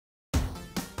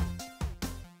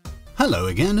Hello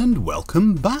again and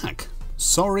welcome back.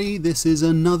 Sorry, this is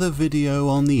another video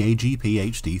on the AGP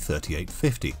HD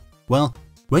 3850. Well,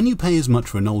 when you pay as much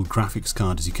for an old graphics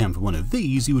card as you can for one of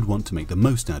these, you would want to make the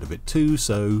most out of it too,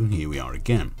 so here we are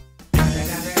again.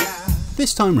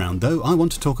 This time round though, I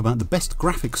want to talk about the best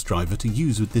graphics driver to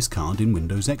use with this card in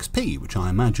Windows XP, which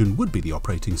I imagine would be the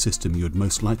operating system you would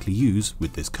most likely use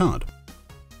with this card.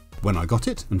 When I got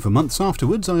it, and for months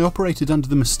afterwards, I operated under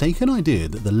the mistaken idea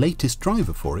that the latest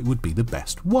driver for it would be the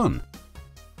best one.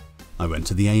 I went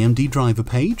to the AMD driver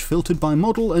page, filtered by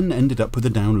model, and ended up with a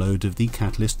download of the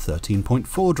Catalyst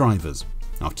 13.4 drivers.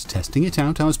 After testing it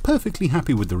out, I was perfectly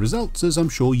happy with the results, as I'm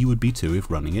sure you would be too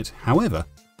if running it. However,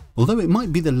 although it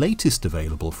might be the latest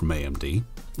available from AMD,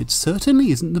 it certainly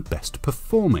isn't the best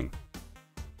performing.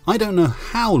 I don't know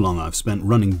how long I've spent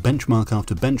running benchmark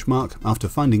after benchmark after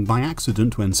finding by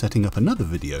accident when setting up another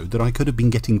video that I could have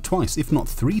been getting twice if not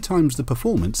 3 times the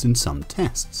performance in some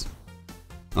tests.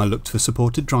 I looked for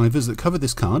supported drivers that cover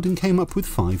this card and came up with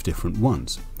 5 different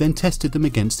ones, then tested them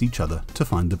against each other to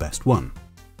find the best one.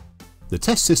 The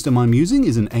test system I'm using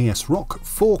is an ASRock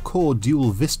 4-core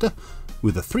dual Vista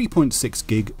with a 3.6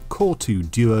 gig Core 2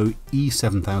 Duo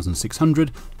E7600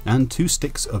 and 2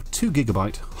 sticks of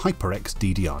 2GB HyperX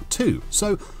DDR2,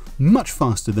 so much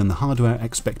faster than the hardware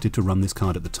expected to run this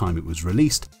card at the time it was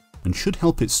released, and should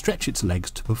help it stretch its legs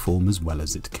to perform as well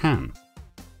as it can.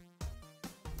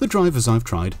 The drivers I've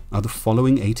tried are the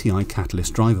following ATI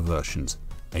Catalyst driver versions: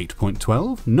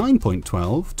 8.12,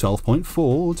 9.12, 12.4,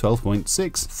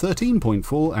 12.6,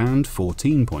 13.4 and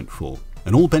 14.4.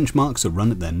 And all benchmarks are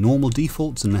run at their normal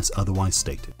defaults unless otherwise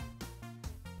stated.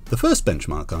 The first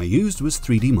benchmark I used was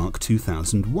 3D Mark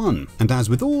 2001, and as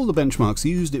with all the benchmarks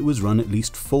used, it was run at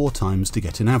least 4 times to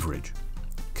get an average.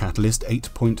 Catalyst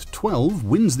 8.12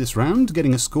 wins this round,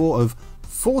 getting a score of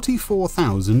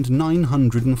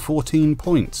 44,914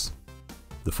 points.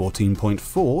 The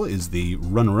 14.4 is the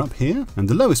runner-up here, and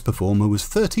the lowest performer was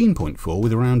 13.4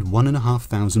 with around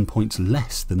 1,500 points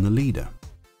less than the leader.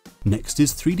 Next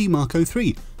is 3D Mark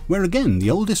 03, where again the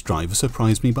oldest driver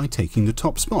surprised me by taking the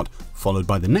top spot, followed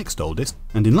by the next oldest,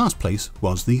 and in last place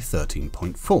was the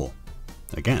 13.4.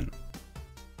 Again.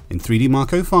 In 3D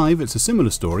Mark 05 it's a similar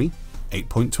story,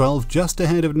 8.12 just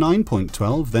ahead of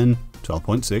 9.12, then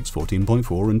 12.6,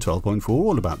 14.4 and 12.4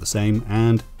 all about the same,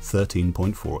 and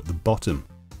 13.4 at the bottom.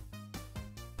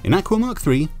 In Aqua Mark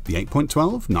III, the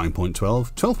 8.12,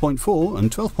 9.12, 12.4 and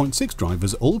 12.6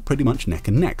 drivers all pretty much neck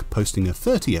and neck, posting a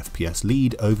 30 FPS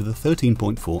lead over the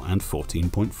 13.4 and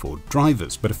 14.4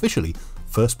 drivers, but officially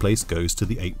first place goes to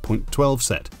the 8.12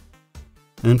 set,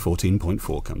 and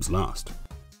 14.4 comes last.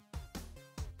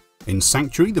 In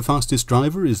Sanctuary, the fastest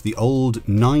driver is the old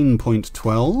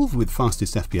 9.12 with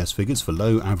fastest FPS figures for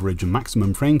low, average and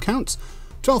maximum frame counts.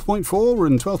 12.4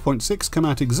 and 12.6 come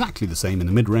out exactly the same in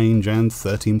the mid-range, and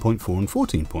 13.4 and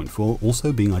 14.4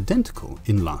 also being identical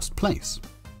in last place.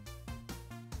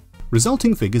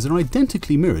 Resulting figures are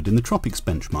identically mirrored in the Tropics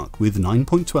benchmark, with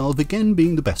 9.12 again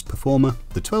being the best performer,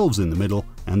 the 12s in the middle,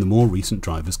 and the more recent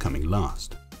drivers coming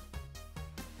last.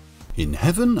 In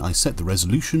Heaven, I set the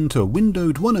resolution to a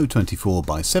windowed 1024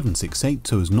 by 768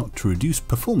 so as not to reduce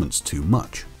performance too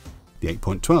much. The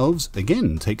 8.12s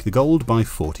again take the gold by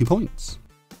 40 points.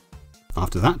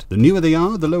 After that, the newer they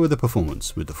are, the lower the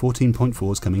performance, with the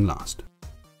 14.4s coming last.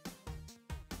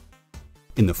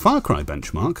 In the Far Cry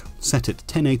benchmark, set at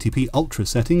 1080p Ultra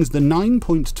settings, the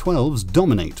 9.12s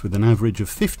dominate with an average of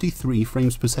 53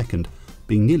 frames per second,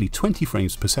 being nearly 20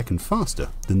 frames per second faster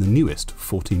than the newest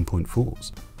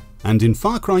 14.4s. And in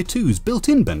Far Cry 2's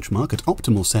built-in benchmark at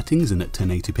optimal settings and at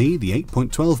 1080p, the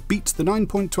 8.12 beats the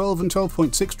 9.12 and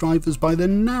 12.6 drivers by the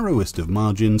narrowest of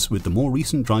margins, with the more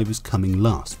recent drivers coming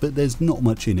last, but there's not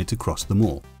much in it across them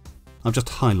all. I've just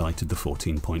highlighted the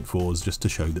 14.4s just to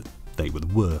show that they were the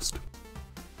worst.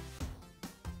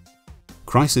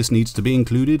 Crisis needs to be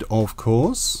included, of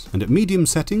course, and at medium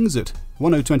settings at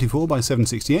 1024 by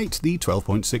 768, the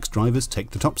 12.6 drivers take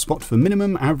the top spot for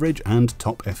minimum, average and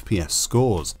top FPS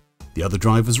scores. The other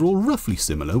drivers are all roughly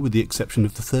similar, with the exception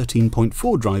of the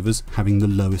 13.4 drivers having the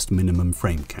lowest minimum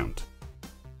frame count.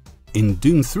 In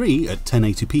Doom 3 at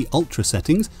 1080p Ultra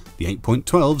settings, the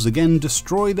 8.12s again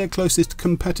destroy their closest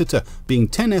competitor, being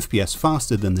 10 FPS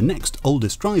faster than the next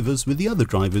oldest drivers, with the other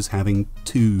drivers having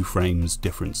 2 frames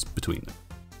difference between them.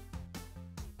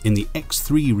 In the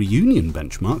X3 Reunion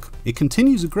benchmark, it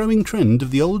continues a growing trend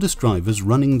of the oldest drivers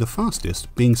running the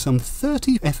fastest, being some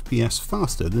 30 FPS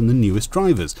faster than the newest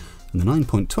drivers, and the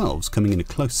 9.12s coming in a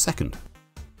close second.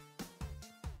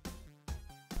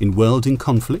 In World in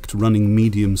Conflict, running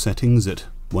medium settings at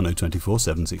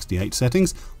 1024/768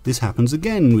 settings, this happens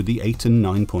again with the 8 and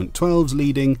 9.12s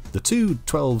leading, the two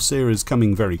 12 series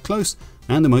coming very close,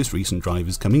 and the most recent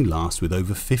drivers coming last with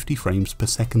over 50 frames per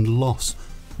second loss,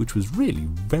 which was really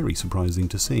very surprising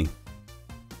to see.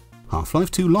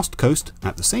 Half-Life 2 Lost Coast,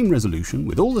 at the same resolution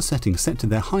with all the settings set to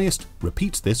their highest,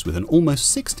 repeats this with an almost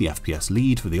 60 FPS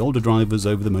lead for the older drivers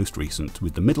over the most recent,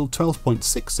 with the middle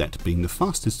 12.6 set being the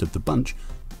fastest of the bunch,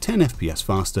 10 FPS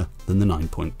faster than the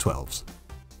 9.12s.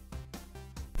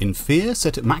 In Fear,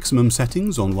 set at maximum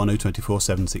settings on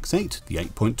 1024/768, the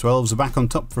 8.12s are back on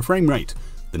top for frame rate.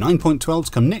 The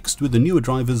 9.12s come next with the newer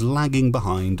drivers lagging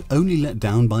behind, only let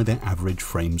down by their average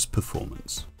frames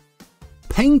performance.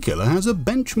 Painkiller has a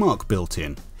benchmark built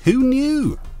in. Who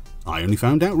knew? I only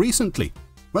found out recently.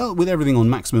 Well, with everything on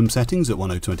maximum settings at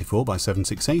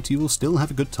 1024/768, you will still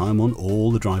have a good time on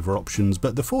all the driver options,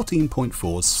 but the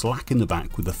 14.4s slack in the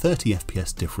back with a 30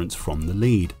 FPS difference from the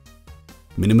lead.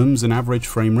 Minimums and average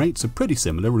frame rates are pretty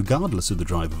similar regardless of the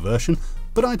driver version,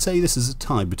 but I'd say this is a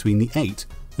tie between the 8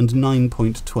 and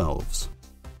 9.12s.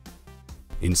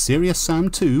 In Serious Sam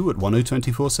 2 at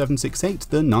 1024/768,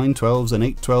 the 912s and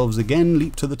 812s again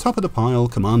leap to the top of the pile,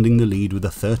 commanding the lead with a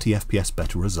 30 FPS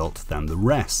better result than the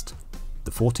rest.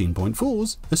 The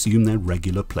 14.4s assume their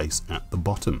regular place at the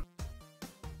bottom.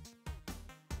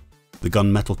 The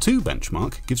Gunmetal 2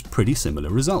 benchmark gives pretty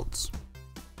similar results.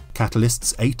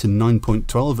 Catalyst's 8 and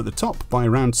 9.12 at the top by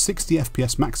around 60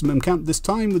 FPS maximum count this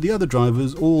time, with the other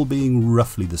drivers all being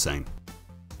roughly the same.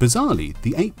 Bizarrely,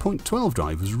 the 8.12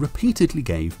 drivers repeatedly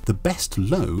gave the best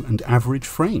low and average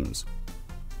frames,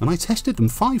 and I tested them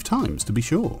 5 times to be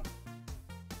sure.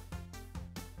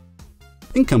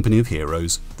 In Company of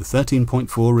Heroes, the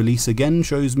 13.4 release again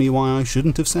shows me why I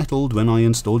shouldn't have settled when I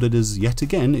installed it, as yet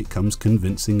again it comes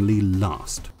convincingly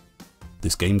last.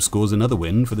 This game scores another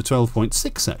win for the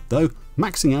 12.6 set though,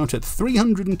 maxing out at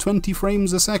 320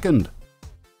 frames a second.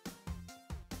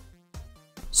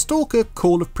 Stalker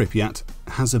Call of Pripyat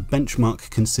has a benchmark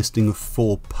consisting of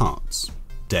 4 parts: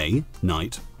 day,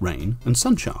 night, rain and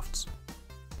sunshafts.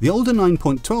 The older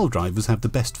 9.12 drivers have the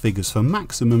best figures for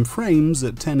maximum frames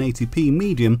at 1080p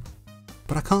medium,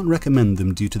 but I can't recommend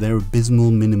them due to their abysmal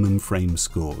minimum frame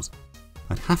scores.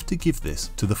 I'd have to give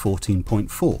this to the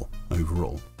 14.4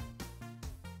 overall.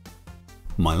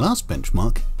 My last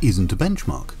benchmark isn't a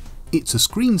benchmark, it's a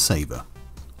screensaver.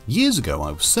 Years ago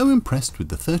I was so impressed with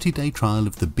the 30-day trial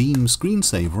of the Beam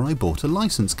screensaver I bought a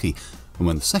license key, and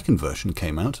when the second version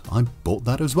came out I bought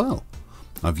that as well.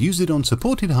 I've used it on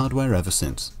supported hardware ever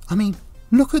since. I mean,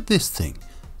 look at this thing.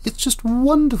 It's just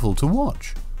wonderful to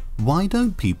watch. Why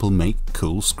don't people make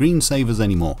cool screensavers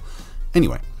anymore?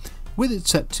 Anyway, with it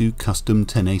set to custom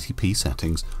 1080p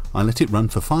settings, I let it run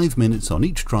for 5 minutes on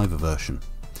each driver version.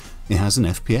 It has an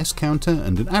FPS counter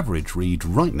and an average read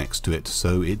right next to it,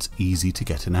 so it's easy to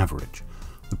get an average.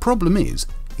 The problem is,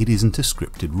 it isn't a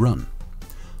scripted run.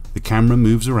 The camera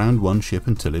moves around one ship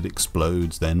until it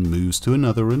explodes, then moves to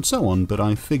another and so on, but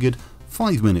I figured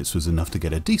 5 minutes was enough to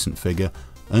get a decent figure,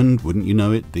 and wouldn't you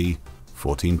know it, the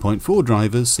 14.4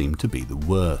 drivers seem to be the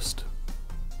worst.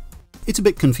 It's a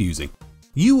bit confusing.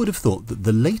 You would have thought that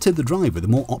the later the driver, the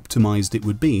more optimized it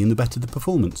would be and the better the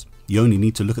performance. You only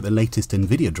need to look at the latest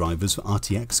Nvidia drivers for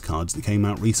RTX cards that came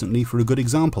out recently for a good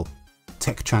example.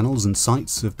 Tech channels and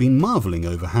sites have been marvelling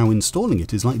over how installing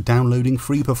it is like downloading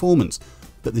free performance,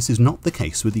 but this is not the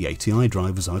case with the ATI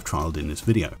drivers I've trialled in this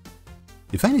video.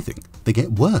 If anything, they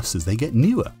get worse as they get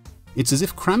newer. It's as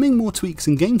if cramming more tweaks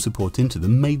and game support into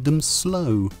them made them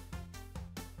slow.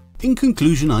 In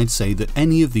conclusion, I'd say that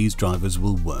any of these drivers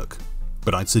will work,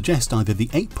 but I'd suggest either the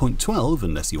 8.12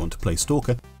 unless you want to play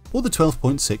Stalker, or the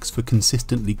 12.6 for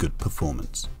consistently good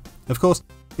performance. Of course,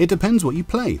 it depends what you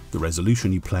play, the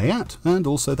resolution you play at, and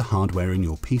also the hardware in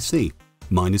your PC.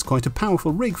 Mine is quite a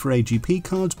powerful rig for AGP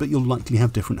cards, but you'll likely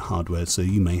have different hardware, so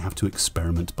you may have to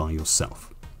experiment by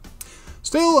yourself.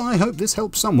 Still, I hope this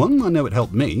helps someone. I know it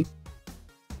helped me.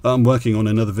 I'm working on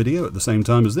another video at the same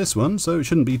time as this one, so it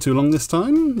shouldn't be too long this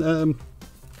time.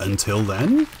 Until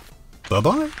then,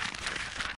 bye-bye.